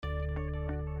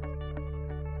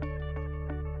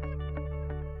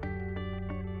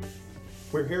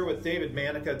We're here with David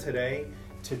Manica today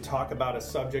to talk about a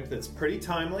subject that's pretty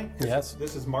timely. Yes.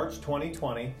 This is March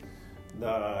 2020.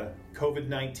 The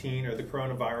COVID-19 or the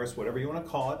coronavirus, whatever you want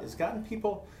to call it, has gotten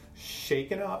people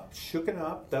shooken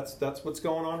up. That's what's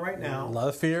going on right now. A lot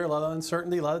of fear, a lot of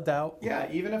uncertainty, a lot of doubt. Yeah,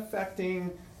 even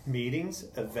affecting meetings,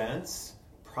 events,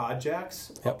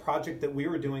 projects. Yep. A project that we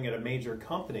were doing at a major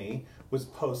company was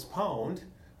postponed,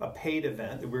 a paid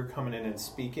event that we were coming in and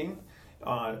speaking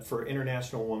for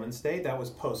International Women's Day. That was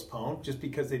postponed just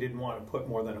because they didn't want to put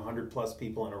more than 100 plus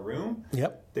people in a room.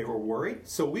 Yep. They were worried.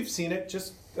 So we've seen it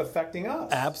just affecting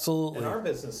us. Absolutely. In our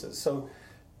businesses. So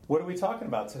what are we talking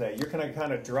about today? You're going to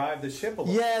kind of drive the ship a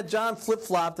little. Yeah, John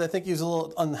flip-flopped. I think he was a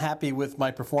little unhappy with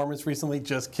my performance recently.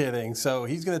 Just kidding. So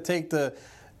he's going to take the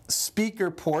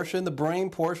speaker portion, the brain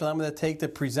portion. I'm going to take the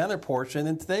presenter portion.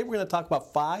 And today we're going to talk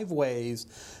about 5 ways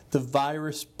to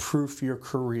virus-proof your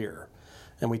career.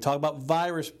 And we talk about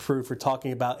virus-proof, we're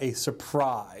talking about a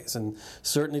surprise. And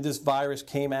certainly this virus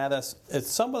came at us as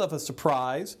somewhat of a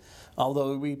surprise,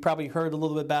 although we probably heard a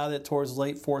little bit about it towards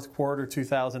late fourth quarter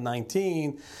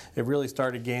 2019. It really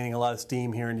started gaining a lot of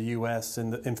steam here in the U.S.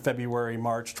 in February,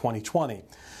 March 2020.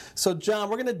 So, John,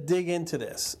 we're going to dig into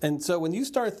this. And so when you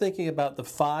start thinking about the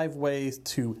 5 ways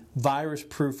to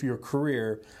virus-proof your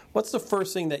career, what's the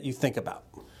first thing that you think about?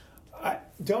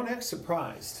 Don't act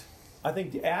surprised. I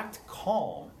think act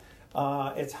calm.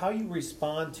 It's how you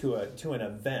respond to an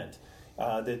event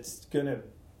that's going to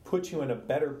put you in a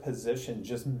better position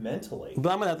just mentally. But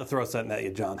I'm going to have to throw something at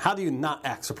you, John. How do you not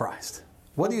act surprised?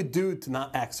 What do you do to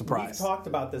not act surprised? We've talked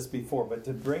about this before, but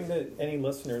to bring any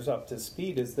listeners up to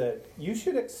speed is that you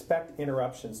should expect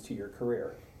interruptions to your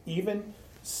career, even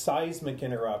seismic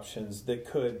interruptions that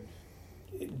could.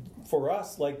 For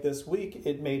us, like this week,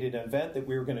 it made an event that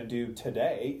we were going to do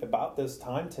today, about this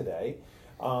time today,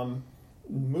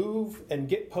 move and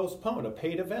get postponed, a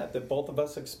paid event that both of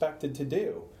us expected to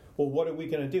do. Well, what are we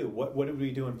going to do? What did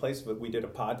we do in place of it? We did a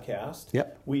podcast.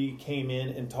 Yep. We came in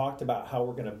and talked about how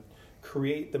we're going to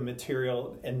create the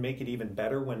material and make it even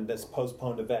better when this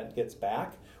postponed event gets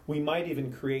back. We might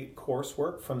even create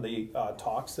coursework from the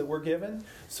talks that were given.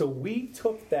 So we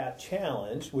took that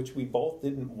challenge, which we both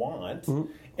didn't want,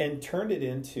 and turned it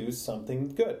into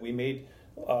something good. We made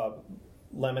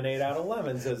lemonade out of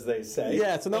lemons, as they say.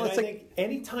 Yeah, so now I think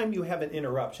anytime you have an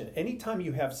interruption, anytime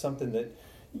you have something that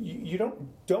you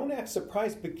don't act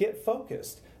surprised, but get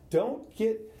focused. Don't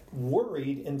get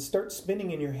worried and start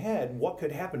spinning in your head what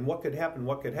could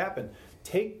happen.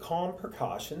 Take calm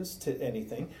precautions to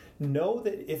anything. Know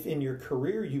that if in your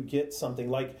career you get something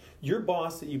like your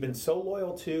boss that you've been so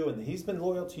loyal to and he's been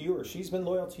loyal to you or she's been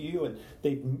loyal to you and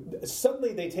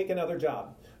they take another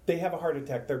job, they have a heart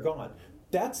attack, they're gone.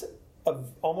 That's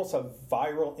almost a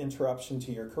viral interruption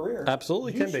to your career.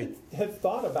 Absolutely can be. You should have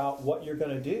thought about what you're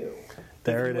going to do.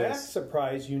 There it is. If you act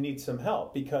surprised, you need some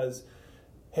help because,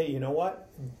 hey, you know what?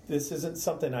 This isn't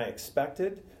something I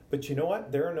expected, but you know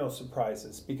what? There are no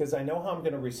surprises because I know how I'm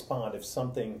going to respond if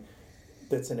something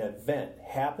that's an event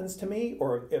happens to me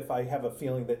or if I have a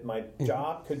feeling that my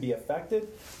job could be affected.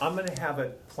 I'm going to have a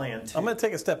plan too. I'm going to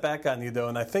take a step back on you, though,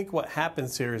 and I think what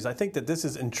happens here is I think that this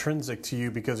is intrinsic to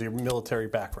you because of your military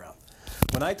background.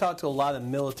 When I talk to a lot of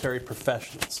military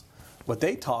professionals, what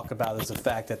they talk about is the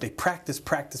fact that they practice,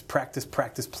 plan.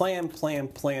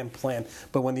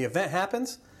 But when the event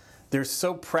happens, they're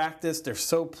so practiced, they're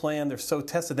so planned, they're so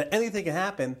tested that anything can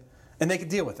happen and they can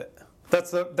deal with it.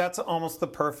 That's almost the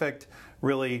perfect,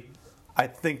 really, I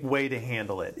think, way to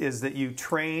handle it, is that you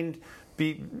trained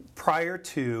prior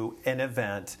to an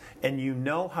event and you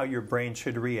know how your brain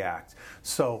should react.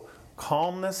 So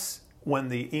calmness when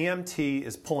the EMT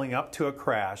is pulling up to a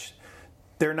crash,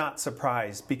 they're not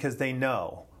surprised because they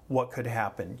know what could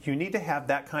happen. You need to have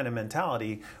that kind of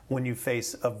mentality when you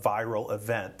face a viral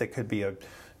event that could be an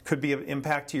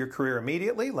impact to your career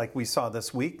immediately, like we saw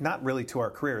this week, not really to our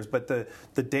careers, but the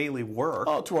daily work.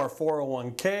 Oh, to our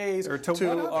 401ks, or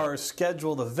to our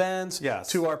scheduled events, yes.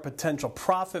 To our potential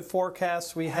profit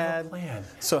forecasts we had. Have a plan.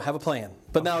 So have a plan.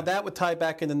 But now that would tie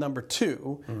back into number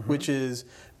 2, which is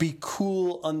be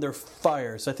cool under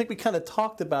fire. So I think we kind of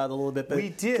talked about it a little bit, but we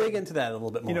did. Dig into that a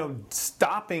little bit more. You know,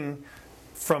 stopping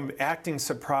from acting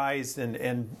surprised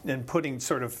and putting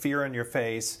sort of fear in your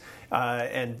face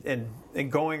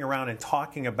and going around and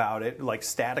talking about it like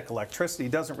static electricity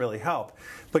doesn't really help.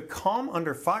 But calm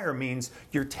under fire means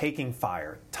you're taking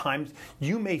fire. Times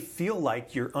you may feel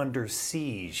like you're under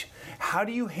siege. How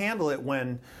do you handle it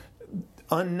when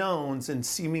unknowns and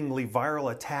seemingly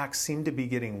viral attacks seem to be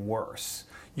getting worse?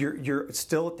 You're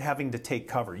still having to take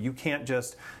cover. You can't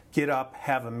just get up,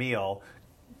 have a meal,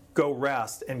 go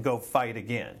rest and go fight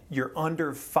again. You're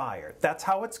under fire. That's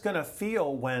how it's going to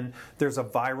feel when there's a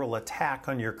viral attack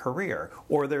on your career,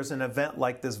 or there's an event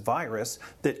like this virus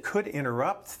that could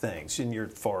interrupt things in your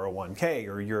 401k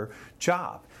or your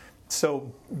job.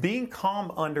 So being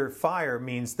calm under fire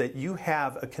means that you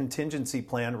have a contingency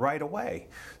plan right away.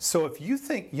 So if you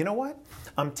think, you know what,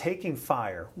 I'm taking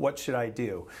fire, what should I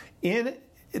do? In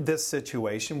this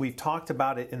situation, we've talked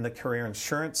about it in the career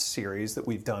insurance series that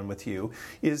we've done with you,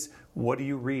 is what are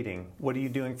you reading? What are you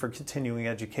doing for continuing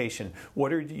education?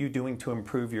 What are you doing to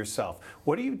improve yourself?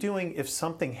 What are you doing if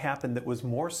something happened that was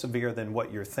more severe than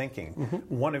what you're thinking?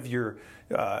 One of your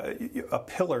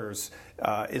pillars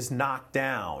is knocked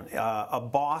down, a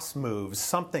boss moves,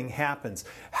 something happens.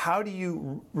 How do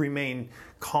you remain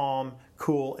calm,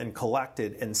 cool, and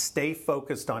collected and stay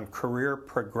focused on career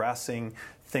progressing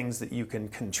things that you can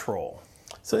control?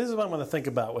 So this is what I'm going to think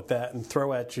about with that and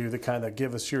throw at you to kind of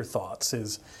give us your thoughts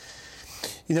is,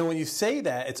 you know, when you say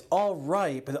that, it's all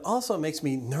right, but it also makes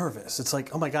me nervous. It's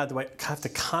like, oh my God, do I have to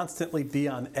constantly be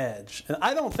on edge? And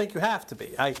I don't think you have to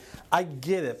be. I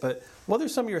get it, but what are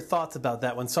some of your thoughts about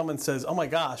that when someone says, oh my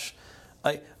gosh,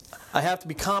 I have to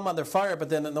be calm under fire, but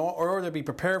then in order to be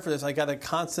prepared for this, I got to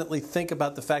constantly think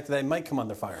about the fact that I might come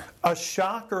under fire? A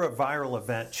shock or a viral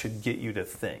event should get you to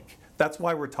think. That's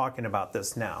why we're talking about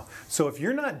this now. So if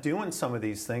you're not doing some of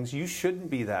these things, you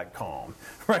shouldn't be that calm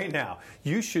right now.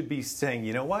 You should be saying,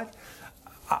 you know what?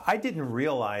 I didn't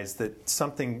realize that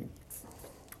something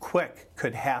quick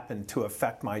could happen to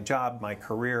affect my job, my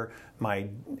career, my,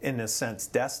 in a sense,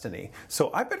 destiny. So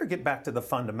I better get back to the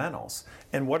fundamentals.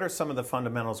 And what are some of the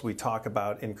fundamentals we talk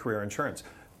about in career insurance?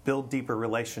 Build deeper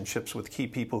relationships with key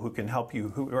people who can help you,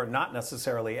 who are not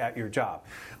necessarily at your job.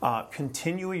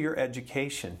 Continue your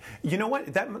education. You know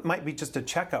what? That might be just a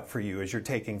checkup for you as you're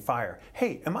taking fire.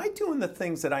 Hey, am I doing the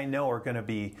things that I know are going to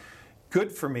be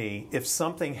good for me if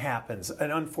something happens, an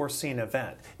unforeseen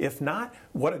event? If not,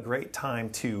 what a great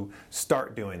time to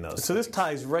start doing those So things. this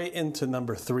ties right into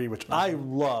number 3, which I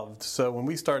loved. So when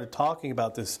we started talking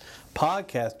about this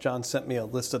podcast, John sent me a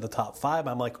list of the top 5.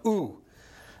 I'm like, ooh,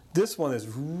 this one is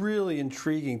really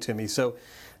intriguing to me. So,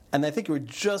 and I think you were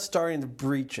just starting to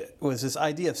breach it, was this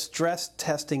idea of stress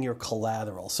testing your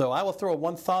collateral. So I will throw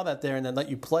one thought out there and then let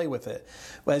you play with it.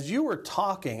 But as you were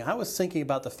talking, I was thinking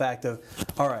about the fact of,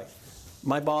 all right,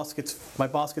 my boss gets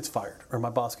fired or my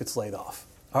boss gets laid off.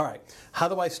 All right, how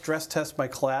do I stress test my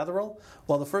collateral?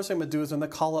 Well, the first thing I'm going to do is I'm going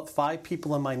to call up 5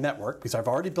 people in my network, because I've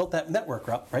already built that network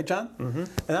up, right, John? Mm-hmm.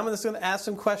 And I'm just going to ask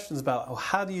some questions about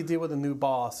how do you deal with a new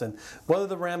boss and what are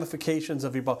the ramifications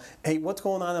of your boss? Hey, what's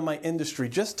going on in my industry?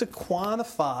 Just to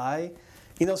quantify,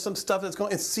 you know, some stuff that's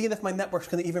going, and seeing if my network's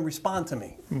going to even respond to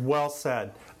me. Well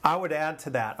said. I would add to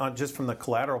that, just from the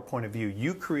collateral point of view,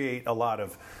 you create a lot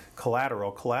of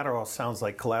collateral. Collateral sounds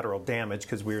like collateral damage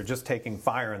because we were just taking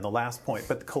fire in the last point.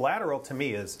 But the collateral to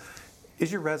me is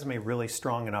your resume really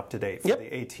strong and up to date for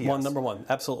the ATS? Number one,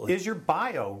 absolutely. Is your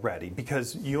bio ready?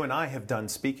 Because you and I have done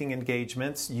speaking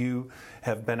engagements. You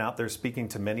have been out there speaking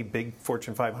to many big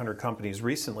Fortune 500 companies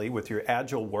recently with your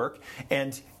agile work,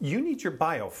 and you need your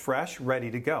bio fresh,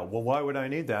 ready to go. Well, why would I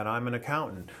need that? I'm an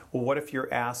accountant. Well, what if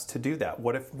you're asked to do that?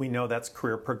 What if we know that's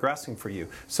career progressing for you?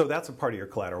 So that's a part of your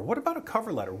collateral. What about a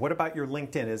cover letter? What about your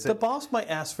LinkedIn? Is the it boss might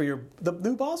ask for the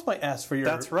new boss might ask for your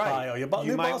That's right. bio. Your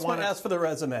new boss might ask for the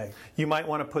resume. You might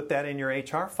want to put that in your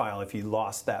HR file if you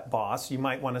lost that boss. You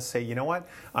might want to say, you know what,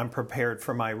 I'm prepared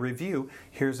for my review.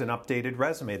 Here's an updated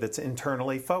resume that's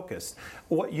internally focused.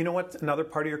 You know what another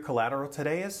part of your collateral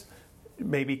today is?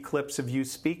 Maybe clips of you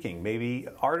speaking, maybe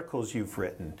articles you've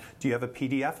written. Do you have a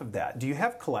PDF of that? Do you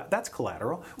have that's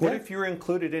collateral? What if you're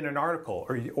included in an article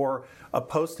or a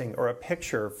posting or a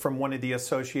picture from one of the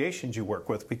associations you work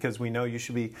with? Because we know you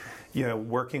should be,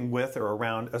 working with or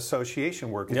around association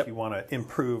work if you want to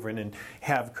improve and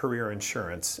have career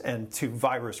insurance and to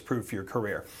virus-proof your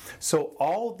career. So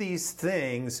all these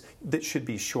things that should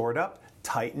be shored up,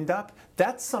 tightened up,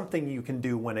 that's something you can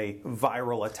do when a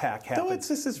viral attack happens.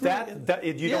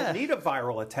 You don't need a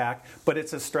viral attack, but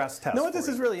it's a stress test. This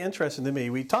is really interesting to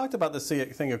me. We talked about this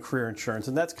thing of career insurance,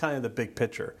 and that's kind of the big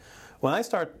picture. When I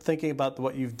start thinking about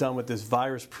what you've done with this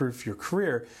virus-proof your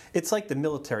career, it's like the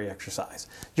military exercise.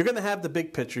 You're going to have the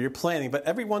big picture, you're planning, but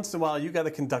every once in a while you got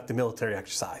to conduct a military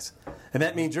exercise. And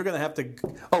that means you're going to have to,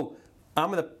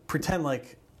 I'm going to pretend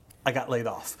like I got laid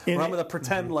off. Or I'm going to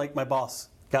pretend like my boss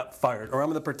got fired, or I'm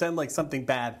going to pretend like something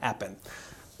bad happened.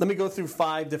 Let me go through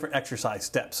 5 different exercise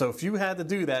steps. So if you had to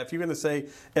do that, if you're going to say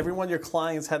every one of your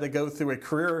clients had to go through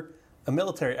a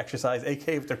military exercise,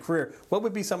 aka with their career, what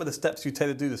would be some of the steps you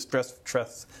tend to do to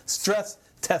stress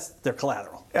test their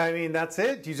collateral. I mean, that's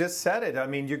it. You just said it. I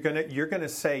mean, you're gonna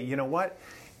say, you know what?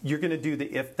 You're gonna do the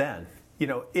if then. You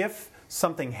know, if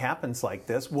something happens like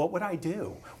this, what would I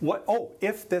do?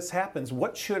 If this happens,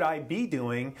 what should I be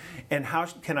doing, and how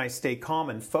can I stay calm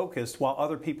and focused while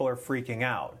other people are freaking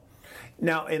out?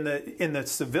 Now, in the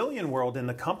civilian world, in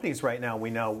the companies right now,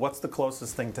 we know what's the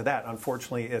closest thing to that.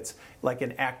 Unfortunately, it's like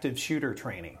an active shooter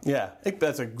training. Yeah,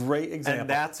 that's a great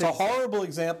example. And it's a horrible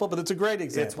example, but it's a great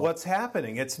example. It's what's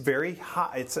happening. It's very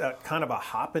hot. It's a kind of a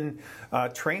hop-in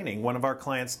training. One of our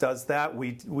clients does that.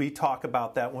 We talk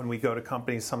about that when we go to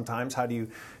companies sometimes. How do you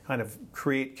kind of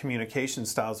create communication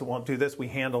styles that won't do this? We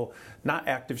handle not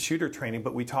active shooter training,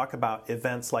 but we talk about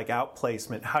events like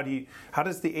outplacement. How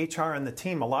does the HR and the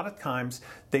team, a lot of times,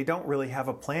 they don't really have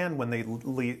a plan when they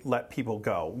let people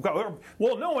go.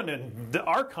 Well, no one in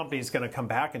our company is going to come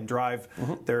back and drive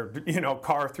their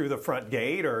car through the front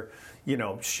gate, or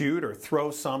shoot or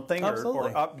throw something,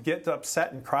 or get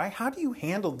upset and cry. How do you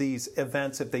handle these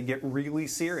events if they get really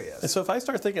serious? And so if I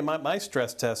start thinking my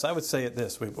stress test, I would say it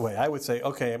this way. I would say,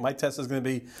 okay, my test is going to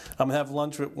be, I'm going to have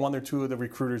lunch with one or two of the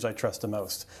recruiters I trust the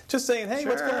most. Just saying, hey,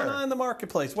 what's going on in the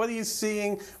marketplace? What are you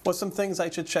seeing? What's some things I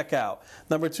should check out?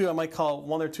 Number two, I might call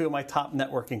one or two of my top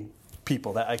networking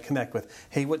people that I connect with.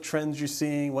 Hey, what trends you're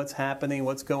seeing? What's happening?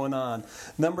 What's going on?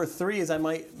 Number three is I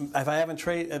might, if I haven't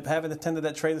attended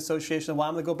that trade association, well,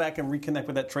 I'm going to go back and reconnect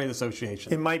with that trade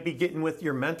association. It might be getting with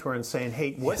your mentor and saying,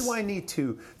 hey, what do I need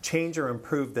to change or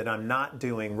improve that I'm not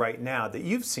doing right now that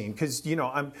you've seen? Because,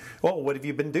 what have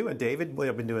you been doing, David? Well,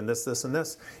 I've been doing this, this, and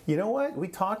this. You know what? We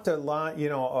talked a lot,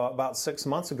 about 6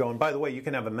 months ago. And by the way, you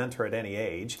can have a mentor at any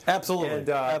age.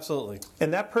 Absolutely. Absolutely.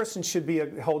 And that person should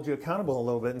hold you accountable a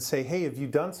little bit and say, hey, have you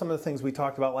done some of the things we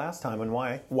talked about last time, and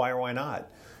why or why not?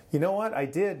 You know what? I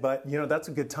did, but that's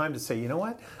a good time to say, you know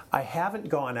what? I haven't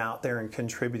gone out there and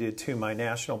contributed to my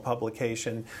national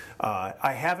publication.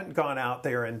 I haven't gone out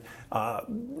there and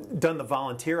done the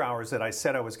volunteer hours that I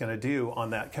said I was going to do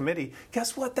on that committee.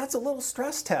 Guess what? That's a little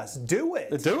stress test. Do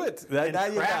it. Do it.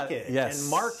 And crack it. Yes. And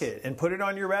mark it and put it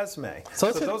on your resume.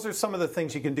 So those are some of the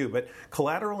things you can do. But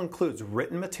collateral includes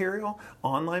written material,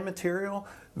 online material,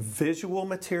 visual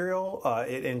material.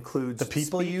 It includes the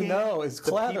people speaking, you know is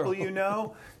collateral. The people you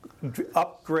know.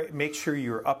 Upgrade. Make sure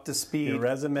you're up to speed. Your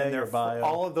resume, your bio.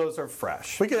 All of those are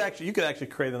fresh. You could actually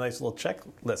create a nice little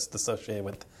checklist associated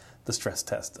with the stress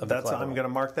test. I'm going to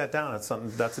mark that down.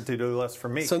 That's a to-do list for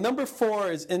me. So number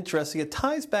 4 is interesting. It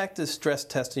ties back to stress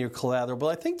testing your collateral, but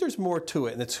I think there's more to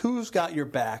it, and it's who's got your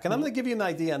back. And I'm going to give you an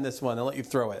idea on this one and let you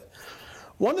throw it.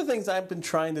 One of the things I've been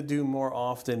trying to do more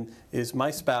often is my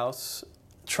spouse,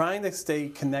 trying to stay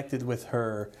connected with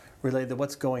her related to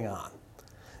what's going on.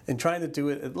 And trying to do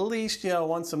it at least,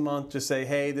 once a month, just say,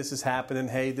 hey, this is happening,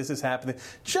 hey, this is happening,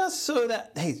 just so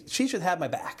that, hey, she should have my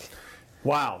back.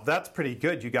 Wow, that's pretty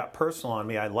good. You got personal on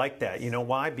me. I like that. You know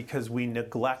why? Because we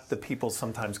neglect the people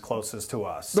sometimes closest to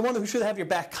us. The one who should have your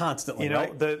back constantly,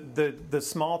 right? The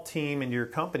small team in your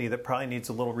company that probably needs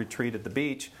a little retreat at the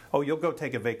beach. Oh, you'll go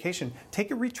take a vacation. Take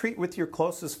a retreat with your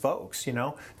closest folks,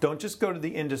 Don't just go to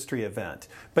the industry event.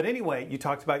 But anyway, you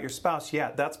talked about your spouse.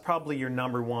 Yeah, that's probably your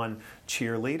number one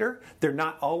cheerleader. They're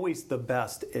not always the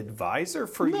best advisor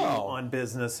for you on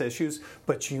business issues,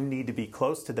 but you need to be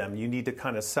close to them. You need to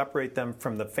kind of separate them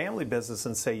from the family business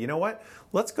and say, you know what,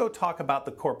 let's go talk about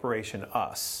the corporation,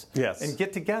 us. Yes. And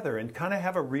get together and kind of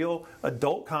have a real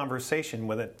adult conversation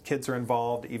when kids are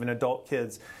involved, even adult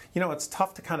kids. It's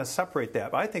tough to kind of separate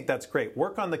that, but I think that's great.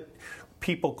 Work on the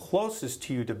people closest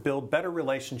to you to build better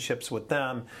relationships with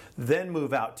them, then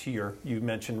move out to you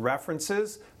mentioned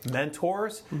references,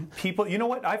 mentors, people. You know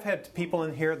what? I've had people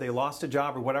in here, they lost a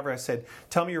job or whatever. I said,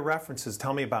 tell me your references,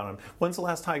 tell me about them. When's the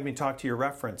last time you talked to your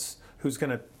reference who's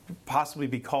going to possibly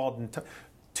be called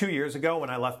 2 years ago when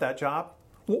I left that job?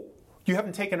 Well, you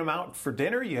haven't taken them out for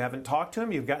dinner, you haven't talked to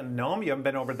them, you've gotten to know them, you haven't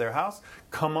been over to their house.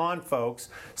 Come on, folks.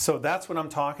 So that's what I'm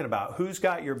talking about. Who's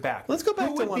got your back? Let's go back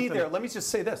to one thing. Who would be there? Let me just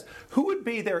say this. Who would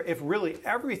be there if really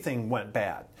everything went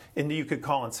bad? And you could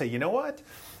call and say, you know what?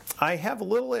 I have a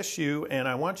little issue and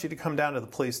I want you to come down to the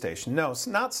police station. No, it's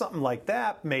not something like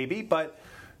that, maybe, but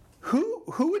who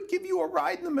would give you a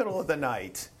ride in the middle of the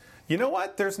night? You know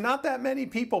what? There's not that many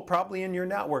people probably in your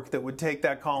network that would take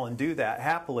that call and do that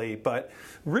happily, but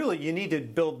really you need to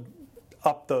build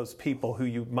up those people who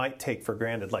you might take for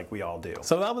granted like we all do.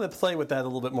 So I'm going to play with that a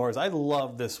little bit more. Is I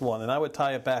love this one, and I would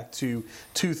tie it back to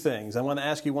two things. I want to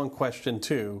ask you one question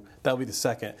too. That'll be the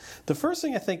second. The first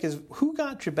thing I think is who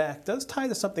got your back does tie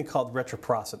to something called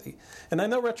reciprocity. And I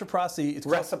know reciprocity. It's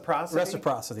Reciprocity?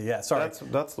 Reciprocity. Yeah. Sorry.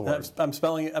 That's the word. I'm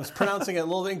pronouncing it a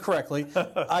little incorrectly.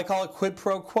 I call it quid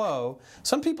pro quo.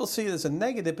 Some people see it as a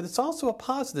negative, but it's also a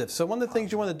positive. So one of the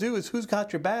things you want to do is who's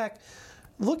got your back.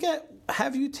 Look at,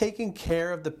 have you taken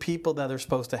care of the people that are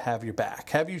supposed to have your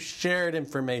back? Have you shared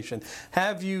information?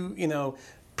 Have you,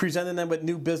 presented them with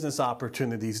new business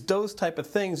opportunities? Those type of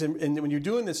things. And when you're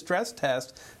doing the stress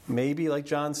test, maybe like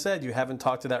John said, you haven't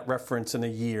talked to that reference in a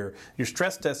year. Your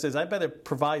stress test is, I better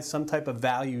provide some type of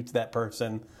value to that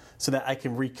person so that I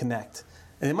can reconnect.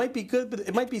 And it might be good, but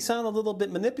it might sound a little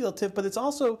bit manipulative, but it's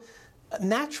also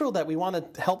natural that we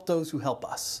want to help those who help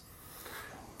us.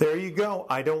 There you go.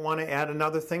 I don't want to add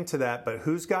another thing to that, but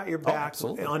who's got your back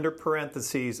under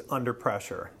parentheses, under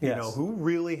pressure? Yes. Who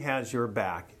really has your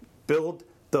back? Build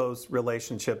those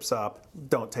relationships up.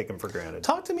 Don't take them for granted.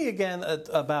 Talk to me again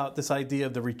about this idea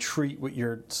of the retreat with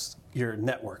your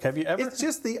network. Have you ever? It's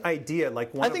just the idea.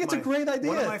 I think it's a great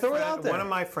idea. Throw it out there. One of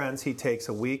my friends, he takes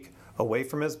a week away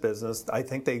from his business. I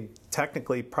think they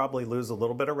technically probably lose a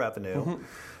little bit of revenue.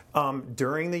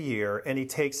 During the year, and he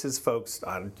takes his folks,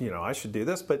 I should do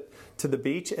this, but to the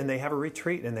beach, and they have a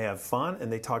retreat, and they have fun, and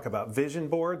they talk about vision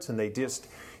boards, and they just,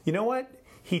 you know what?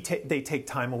 They take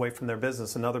time away from their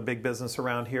business. Another big business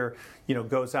around here,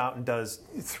 goes out and does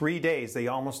 3 days. They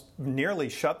almost nearly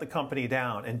shut the company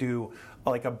down and do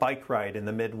like a bike ride in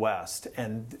the Midwest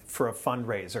and for a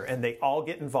fundraiser, and they all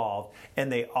get involved,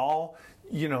 and they all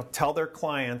tell their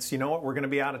clients, we're going to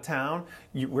be out of town.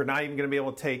 We're not even going to be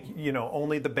able to take,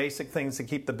 only the basic things to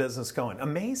keep the business going.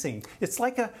 Amazing. It's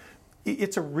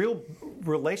a real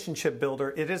relationship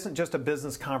builder. It isn't just a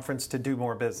business conference to do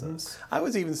more business. I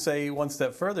would even say one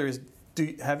step further is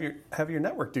have your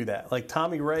network do that. Like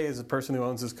Tommy Ray is a person who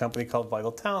owns this company called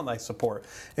Vital Talent I support.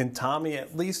 And Tommy,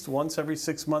 at least once every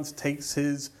 6 months, takes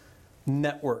his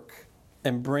network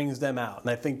and brings them out.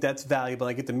 And I think that's valuable.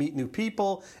 I get to meet new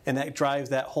people, and that drives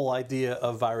that whole idea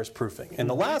of virus proofing. And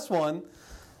the last one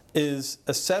is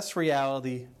assess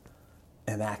reality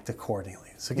and act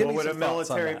accordingly. So what would a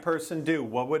military person do?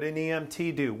 What would an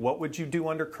EMT do? What would you do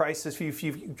under crisis if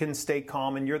you can stay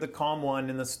calm and you're the calm one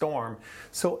in the storm?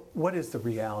 So what is the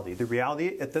reality? The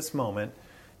reality at this moment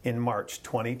in March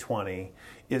 2020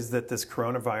 is that this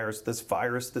coronavirus, this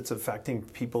virus that's affecting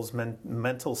people's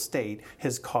mental state,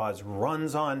 has caused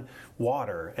runs on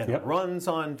water and runs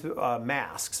on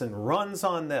masks and runs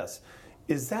on this.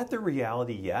 Is that the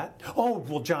reality yet? Oh,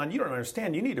 well, John, you don't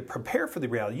understand. You need to prepare for the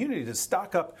reality. You need to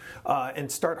stock up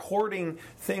and start hoarding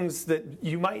things that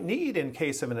you might need in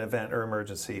case of an event or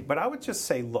emergency. But I would just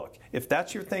say, look, if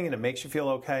that's your thing and it makes you feel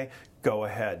okay, go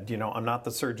ahead. I'm not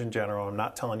the Surgeon General. I'm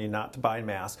not telling you not to buy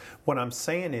masks. What I'm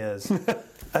saying is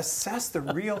assess the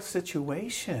real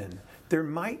situation. There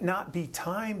might not be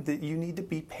time that you need to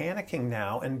be panicking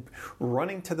now and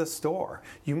running to the store.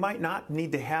 You might not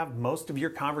need to have most of your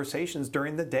conversations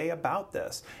during the day about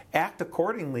this. Act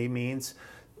accordingly means,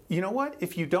 you know what?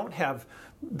 If you don't have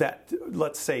that,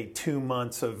 let's say, 2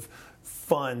 months of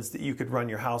funds that you could run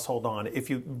your household on, if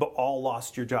you all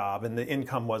lost your job and the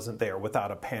income wasn't there without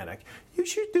a panic, you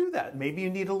should do that. Maybe you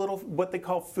need a little, what they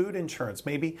call food insurance.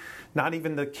 Maybe not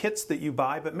even the kits that you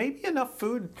buy, but maybe enough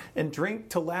food and drink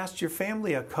to last your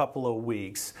family a couple of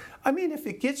weeks. I mean, if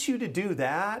it gets you to do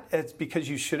that, it's because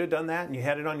you should have done that and you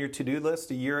had it on your to-do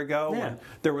list a year ago when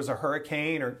there was a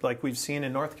hurricane, or like we've seen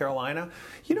in North Carolina.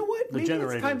 You know what? Maybe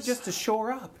it's time just to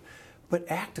shore up. But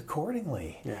act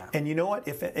accordingly. Yeah. And you know what?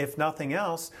 If nothing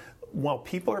else, while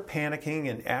people are panicking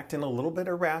and acting a little bit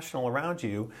irrational around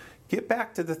you, get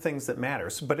back to the things that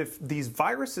matter. But if these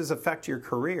viruses affect your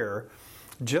career,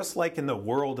 just like in the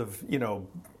world of,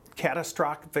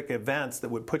 catastrophic events that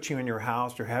would put you in your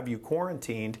house or have you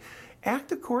quarantined,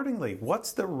 act accordingly.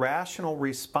 What's the rational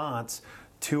response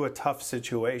to a tough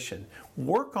situation?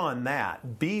 Work on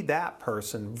that. Be that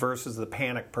person versus the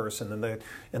panic person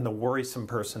and the worrisome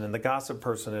person and the gossip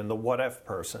person and the what if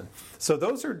person. So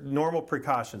those are normal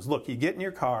precautions. Look, you get in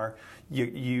your car,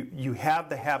 you have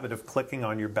the habit of clicking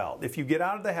on your belt. If you get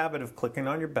out of the habit of clicking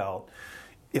on your belt,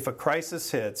 if a crisis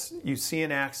hits, you see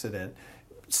an accident,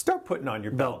 start putting on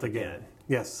your belt again.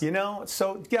 Yes.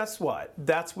 So guess what?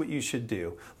 That's what you should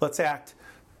do. Let's act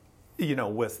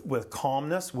with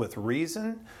calmness, with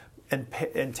reason,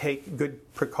 and take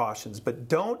good precautions. But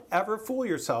don't ever fool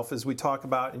yourself, as we talk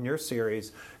about in your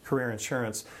series, Career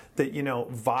Insurance, that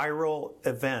viral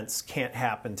events can't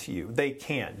happen to you. They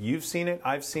can. You've seen it.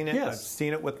 I've seen it. Yes. I've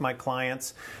seen it with my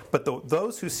clients. But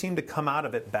those who seem to come out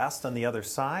of it best on the other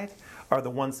side are the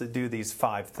ones that do these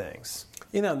 5 things.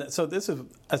 So this is,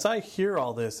 as I hear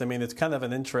all this, I mean, it's kind of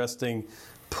an interesting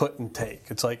put and take.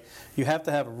 It's like you have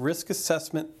to have a risk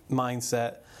assessment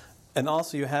mindset, and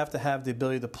also you have to have the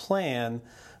ability to plan,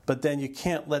 but then you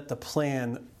can't let the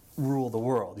plan rule the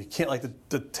world. You can't like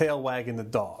the tail wagging the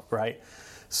dog, right?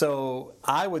 So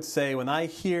I would say when I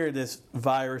hear this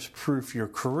virus-proof your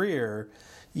career,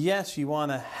 yes, you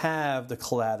want to have the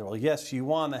collateral. Yes, you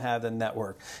want to have the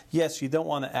network. Yes, you don't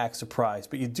want to act surprised,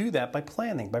 but you do that by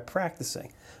planning, by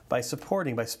practicing, by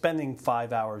supporting, by spending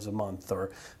 5 hours a month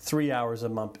or 3 hours a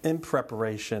month in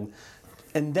preparation.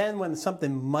 And then when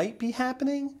something might be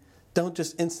happening, don't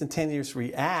just instantaneously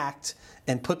react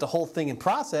and put the whole thing in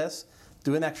process.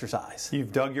 Do an exercise.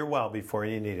 You've dug your well before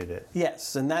you needed it.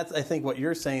 Yes, and that's, I think, what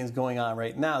you're saying is going on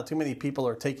right now. Too many people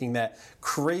are taking that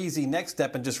crazy next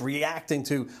step and just reacting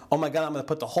to, oh my God, I'm going to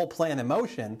put the whole plan in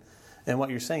motion. And what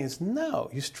you're saying is,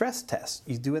 no, you stress test.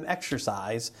 You do an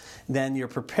exercise, then you're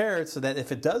prepared so that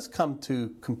if it does come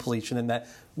to completion and that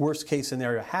worst case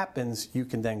scenario happens, you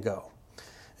can then go.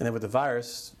 And then with the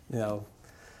virus,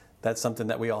 that's something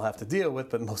that we all have to deal with,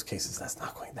 but in most cases that's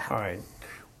not going to happen. All right.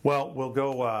 Well,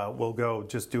 we'll go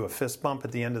just do a fist bump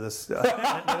at the end of this,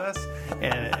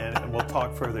 and we'll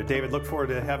talk further. David, look forward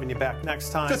to having you back next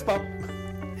time. Fist bump.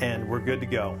 And we're good to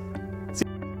go.